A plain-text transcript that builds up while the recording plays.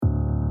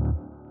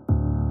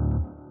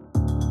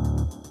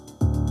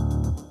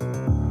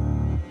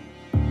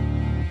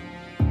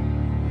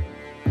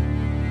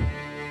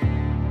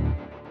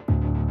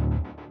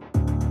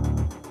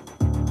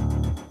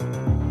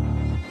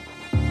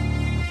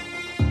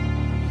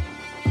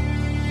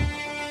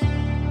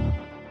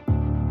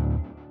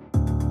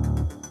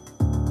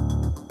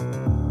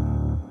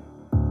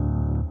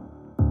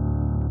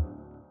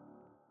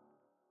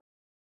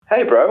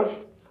Hey, bro.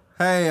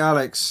 Hey,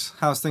 Alex.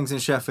 How's things in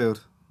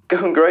Sheffield?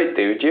 Going great,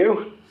 dude.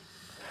 You?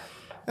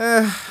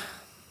 Eh,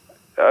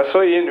 I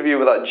saw your interview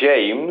with that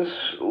James.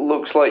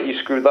 Looks like you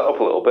screwed that up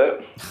a little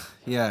bit.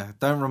 yeah,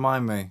 don't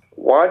remind me.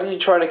 Why did you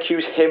try and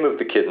accuse him of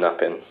the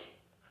kidnapping?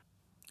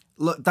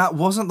 Look, that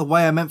wasn't the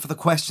way I meant for the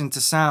question to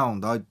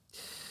sound. I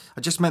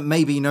just meant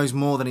maybe he knows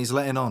more than he's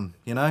letting on,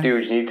 you know?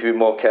 Dude, you need to be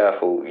more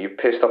careful. You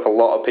pissed off a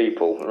lot of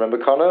people.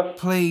 Remember Connor?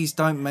 Please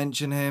don't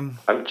mention him.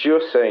 I'm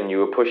just saying you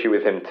were pushy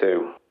with him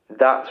too.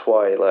 That's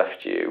why he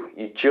left you.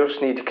 You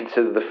just need to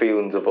consider the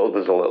feelings of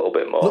others a little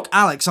bit more. Look,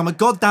 Alex, I'm a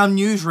goddamn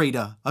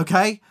newsreader,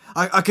 okay?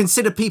 I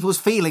consider people's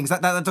feelings.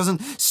 That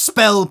doesn't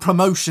spell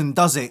promotion,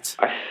 does it?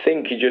 I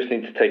think you just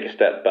need to take a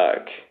step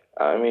back.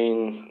 I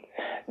mean,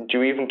 do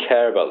you even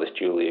care about this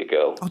Julia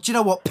girl? Oh, do you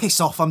know what?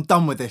 Piss off. I'm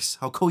done with this.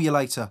 I'll call you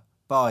later.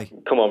 Bye.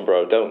 Come on,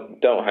 bro.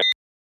 Don't hang.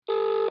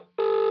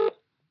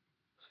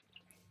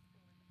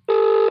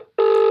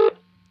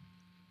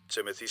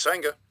 Timothy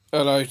Sanger.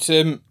 Hello,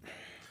 Tim.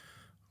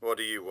 What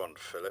do you want,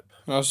 Philip?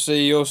 I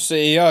see you're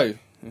CEO.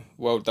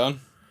 Well done.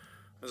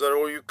 Is that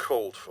all you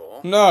called for?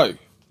 No,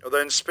 Well,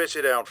 then spit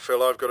it out,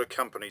 Phil. I've got a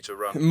company to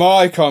run.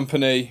 my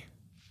company.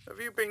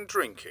 Have you been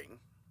drinking?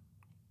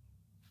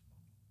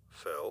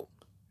 Phil?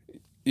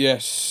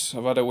 Yes,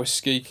 I've had a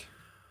whiskey.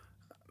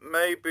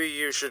 Maybe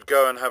you should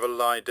go and have a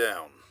lie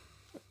down.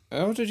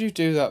 How did you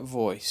do that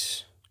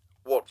voice?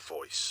 What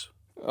voice?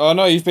 I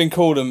know you've been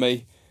calling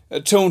me,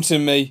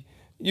 taunting me,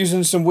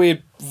 using some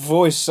weird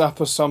voice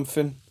app or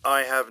something.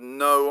 I have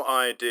no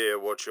idea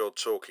what you're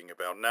talking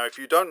about. Now, if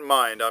you don't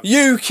mind,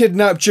 You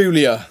kidnapped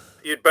Julia.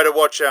 You'd better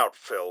watch out,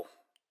 Phil.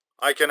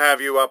 I can have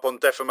you up on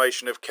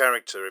defamation of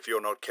character if you're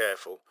not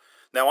careful.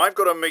 Now, I've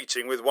got a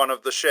meeting with one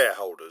of the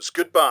shareholders.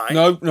 Goodbye.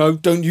 No,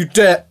 don't you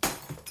dare.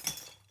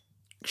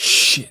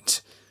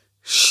 Shit.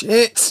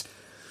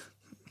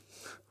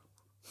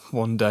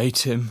 One day,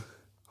 Tim.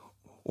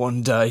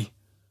 One day.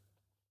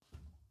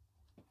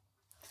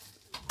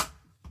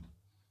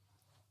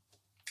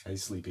 Hey,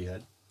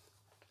 sleepyhead.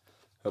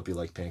 Hope you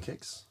like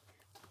pancakes.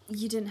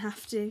 You didn't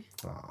have to.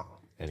 Aw,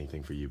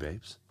 anything for you,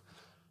 babes.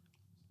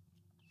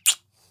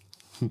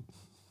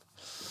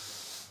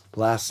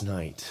 Last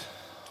night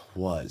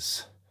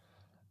was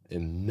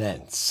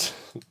immense.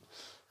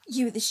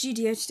 You at the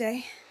studio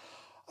today?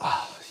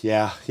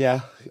 Yeah.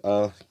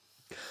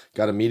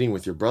 Got a meeting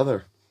with your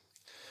brother.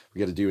 We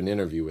got to do an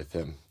interview with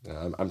him.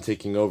 I'm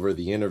taking over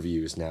the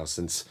interviews now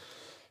since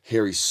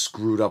Harry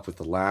screwed up with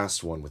the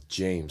last one with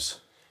James.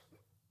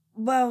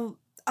 Well,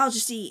 I'll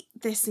just eat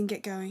this and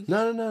get going.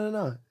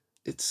 No.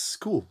 It's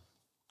cool.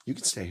 You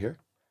can stay here.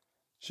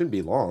 Shouldn't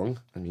be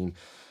long. I mean,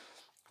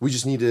 we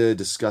just need to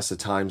discuss a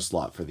time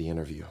slot for the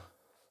interview.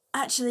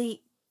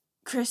 Actually,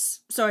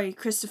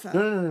 Christopher.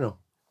 No.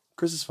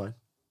 Chris is fine.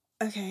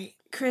 Okay,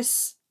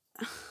 Chris,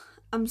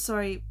 I'm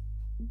sorry.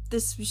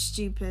 This was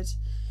stupid.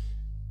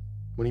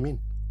 What do you mean?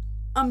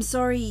 I'm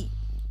sorry.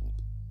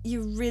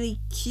 You're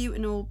really cute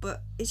and all,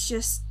 but it's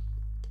just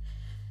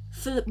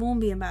Philip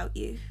warned me about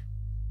you.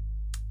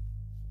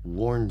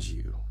 Warned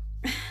you?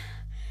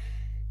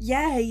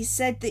 Yeah, he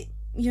said that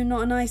you're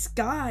not a nice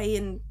guy,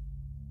 and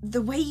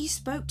the way you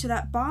spoke to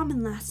that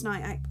barman last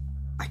night,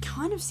 I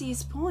kind of see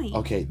his point.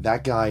 Okay,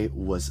 that guy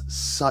was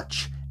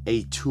such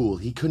a tool.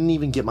 He couldn't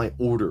even get my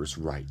orders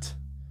right.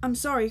 I'm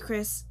sorry,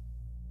 Chris.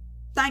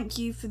 Thank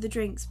you for the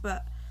drinks,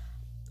 but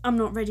I'm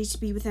not ready to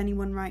be with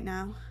anyone right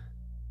now.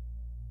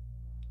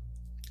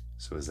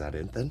 So is that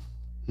it then?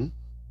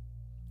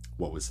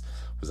 What was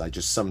I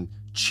just some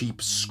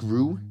cheap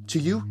screw to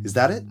you? Is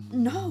that it?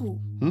 No,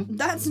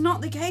 that's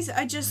not the case.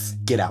 I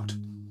just... Get out.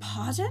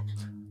 Pardon?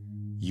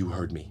 You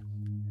heard me.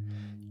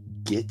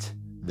 Get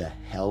the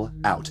hell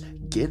out.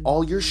 Get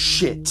all your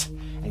shit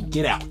and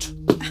get out.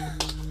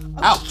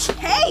 Out!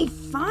 Hey,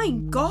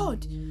 fine,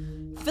 God.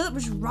 Philip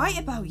was right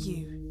about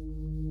you.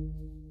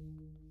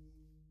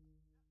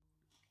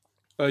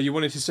 You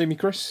wanted to see me,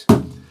 Chris?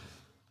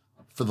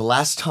 For the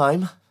last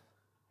time,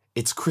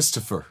 it's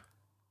Christopher.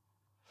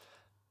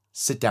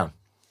 Sit down.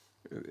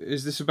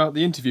 Is this about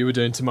the interview we're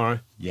doing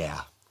tomorrow?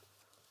 Yeah.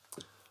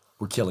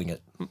 We're killing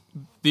it.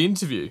 The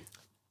interview?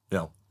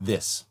 No,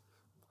 this.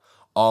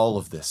 All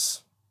of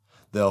this.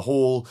 The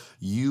whole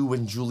you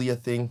and Julia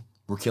thing,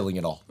 we're killing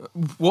it all.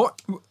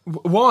 What?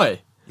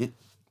 Why?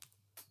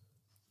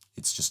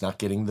 It's just not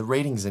getting the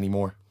ratings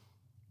anymore.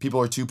 People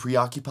are too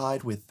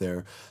preoccupied with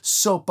their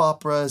soap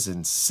operas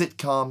and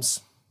sitcoms.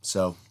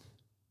 So,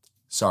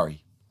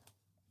 sorry.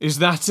 Is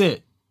that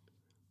it?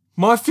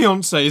 My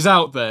fiancé is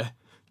out there,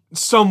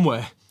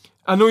 somewhere,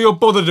 and all you're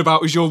bothered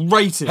about is your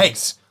ratings. Hey!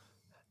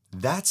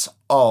 That's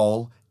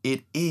all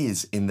it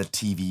is in the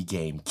TV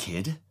game,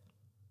 kid.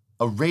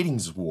 A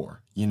ratings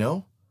war, you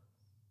know?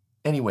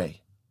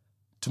 Anyway,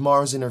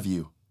 tomorrow's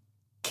interview.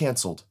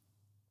 Cancelled.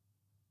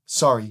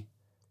 Sorry.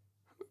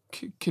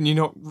 Can you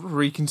not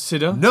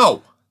reconsider?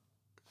 No!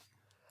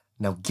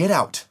 Now get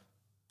out.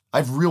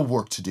 I've real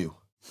work to do.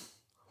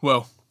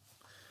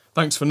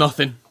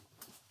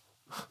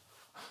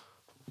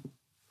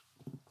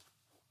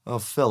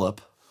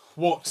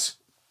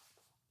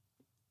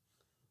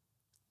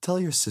 Tell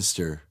your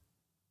sister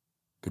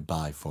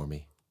goodbye for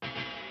me. I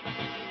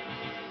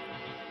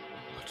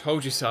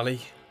told you,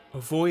 Sally.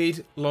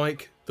 Avoid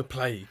like the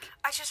plague.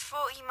 I just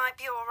thought he might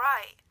be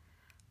alright.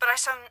 But I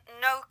saw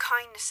no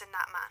kindness in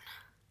that man.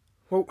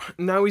 Well,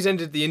 now he's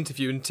ended the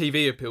interview and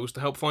TV appeals to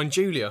help find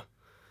Julia.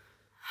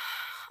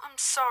 I'm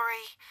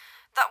sorry.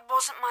 That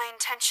wasn't my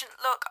intention.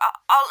 Look,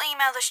 I'll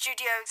email the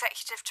studio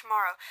executive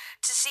tomorrow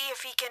to see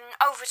if he can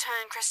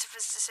overturn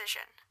Christopher's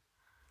decision.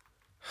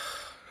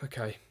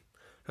 Okay.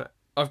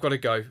 I've got to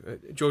go.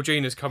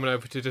 Georgina's coming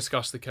over to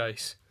discuss the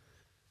case.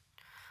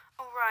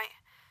 All right.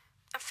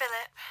 And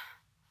Philip,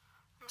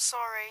 I'm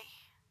sorry.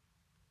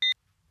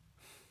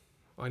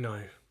 I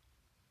know.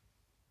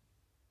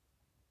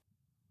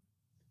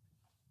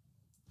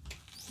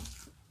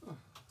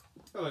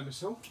 Hello, Miss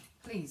Hill.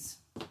 Please,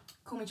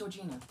 call me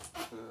Georgina.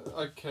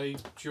 Okay,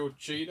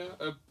 Georgina.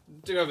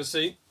 Do have a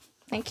seat.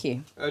 Thank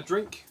you. A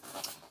drink.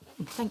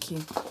 Thank you.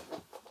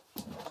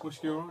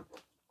 Whiskey all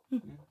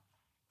right?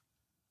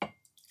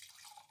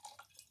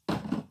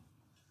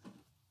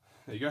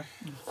 There you go.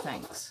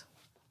 Thanks.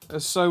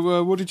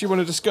 So, what did you want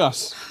to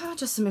discuss?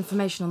 Just some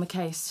information on the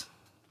case.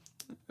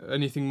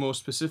 Anything more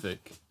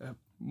specific?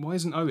 Why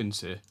isn't Owens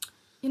here?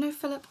 You know,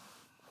 Philip,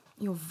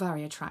 you're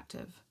very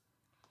attractive.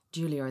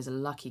 Julia is a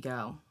lucky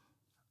girl.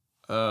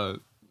 Okay.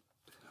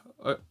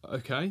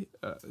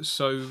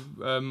 So,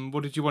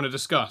 what did you want to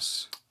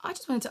discuss? I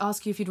just wanted to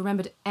ask you if you'd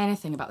remembered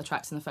anything about the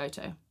tracks in the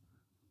photo.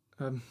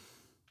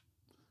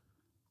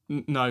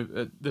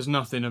 No, there's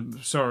nothing.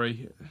 I'm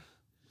sorry.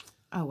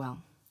 Oh,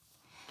 well.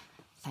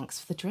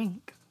 Thanks for the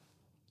drink.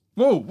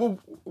 Whoa,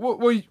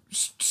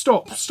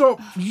 stop.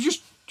 You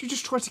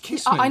just tried to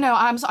kiss me. I know,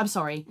 I'm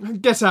sorry.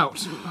 Get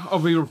out. I'll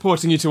be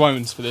reporting you to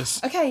Owens for this.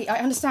 Okay, I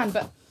understand,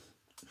 but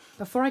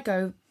before I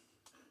go,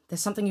 there's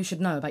something you should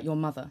know about your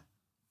mother.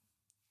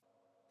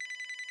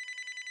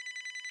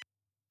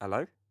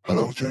 Hello?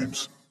 Hello,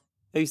 James.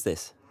 Who's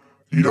this?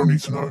 You don't need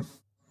to know.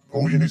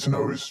 All you need to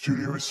know is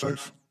Julia is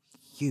safe.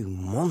 You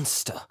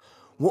monster.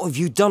 What have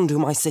you done to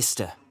my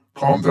sister?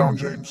 Calm down,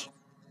 James.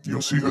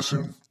 You'll see her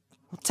soon.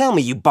 Tell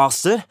me, you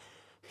bastard.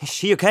 Is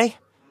she okay?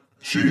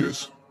 She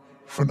is.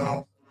 For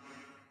now.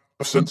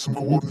 I've sent some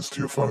coordinates to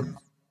your phone.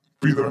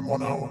 Be there in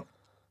 1 hour.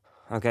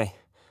 Okay.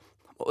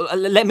 Well,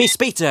 let me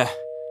speak to her.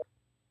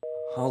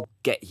 I'll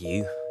get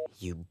you,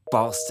 you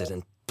bastard,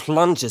 and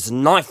plunge his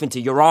knife into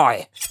your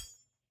eye.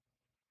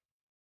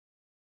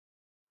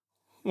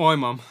 Why,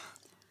 Mum?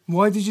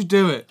 Why did you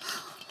do it?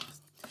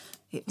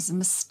 It was a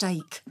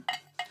mistake.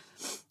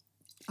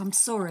 I'm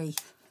sorry.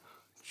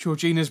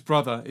 Georgina's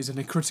brother is in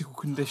a critical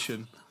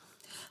condition.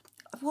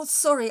 I was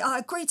sorry. I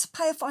agreed to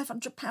pay her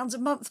 £500 a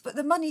month, but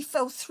the money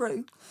fell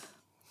through.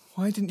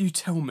 Why didn't you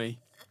tell me?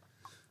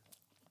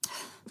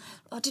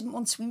 I didn't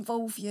want to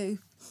involve you.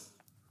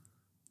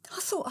 I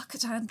thought I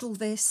could handle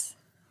this.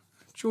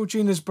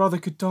 Georgina's brother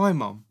could die,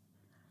 Mum.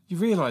 You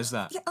realise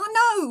that? Yeah, I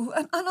know,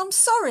 and I'm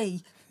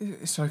sorry.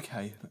 It's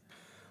okay.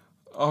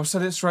 I'll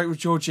set it straight with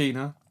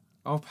Georgina.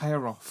 I'll pay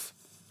her off.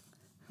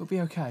 It'll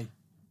be okay.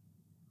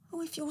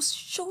 Oh, if you're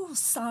sure,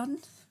 son.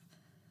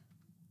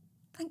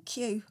 Thank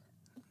you.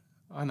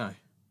 I know.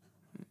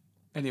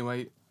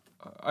 Anyway,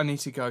 I need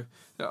to go.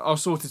 I'll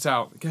sort it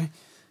out, okay?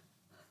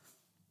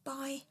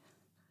 Bye.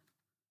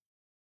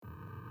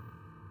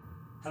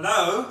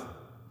 Hello?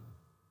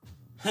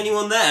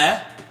 Anyone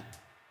there?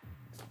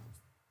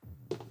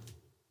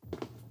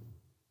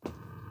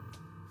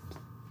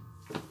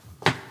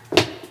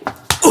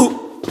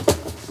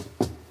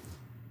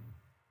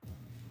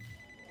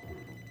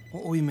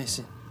 What are we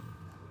missing?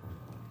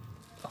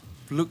 I've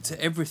looked at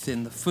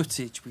everything, the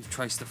footage, we've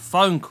traced the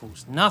phone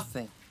calls,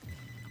 nothing.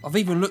 I've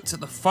even looked at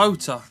the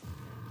photo.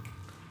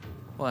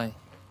 Wait.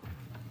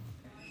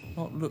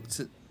 Not looked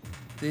at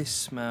this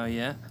smell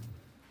yet.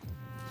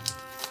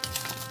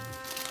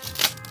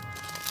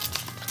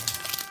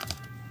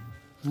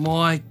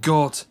 My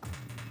God.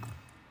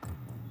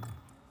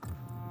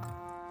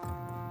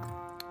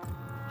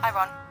 Hi,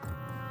 Ron.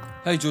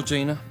 Hey,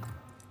 Georgina.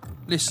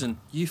 Listen,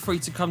 you free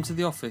to come to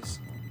the office?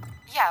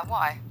 Yeah,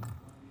 why?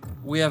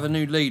 We have a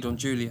new lead on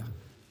Julia.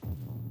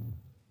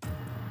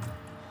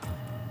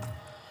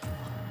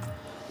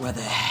 Where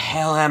the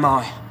hell am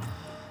I?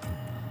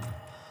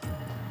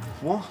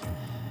 What?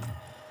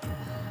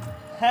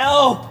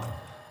 Help!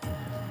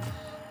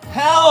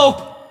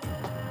 Help!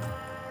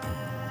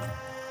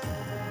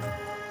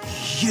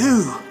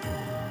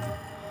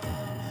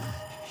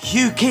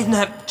 You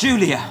kidnapped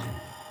Julia.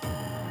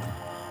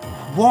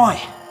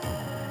 Why?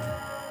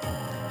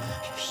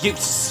 You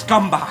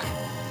scumbag!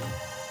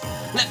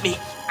 Let me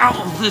out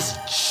of this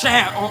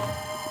chair or...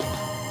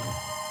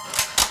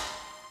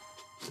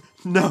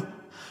 No.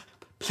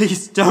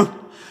 Please don't.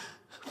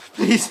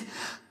 Please.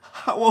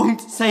 I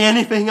won't say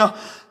anything.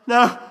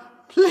 No.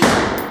 Please.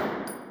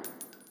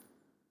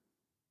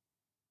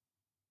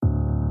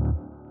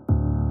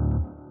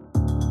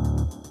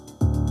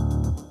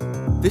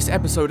 This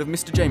episode of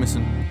Mr.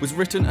 Jameson was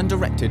written and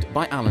directed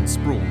by Alan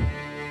Sproul.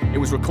 It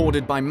was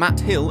recorded by Matt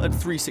Hill at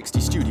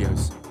 360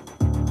 Studios.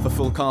 For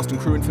full cast and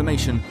crew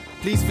information,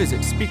 please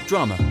visit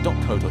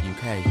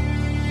speakdrama.co.uk.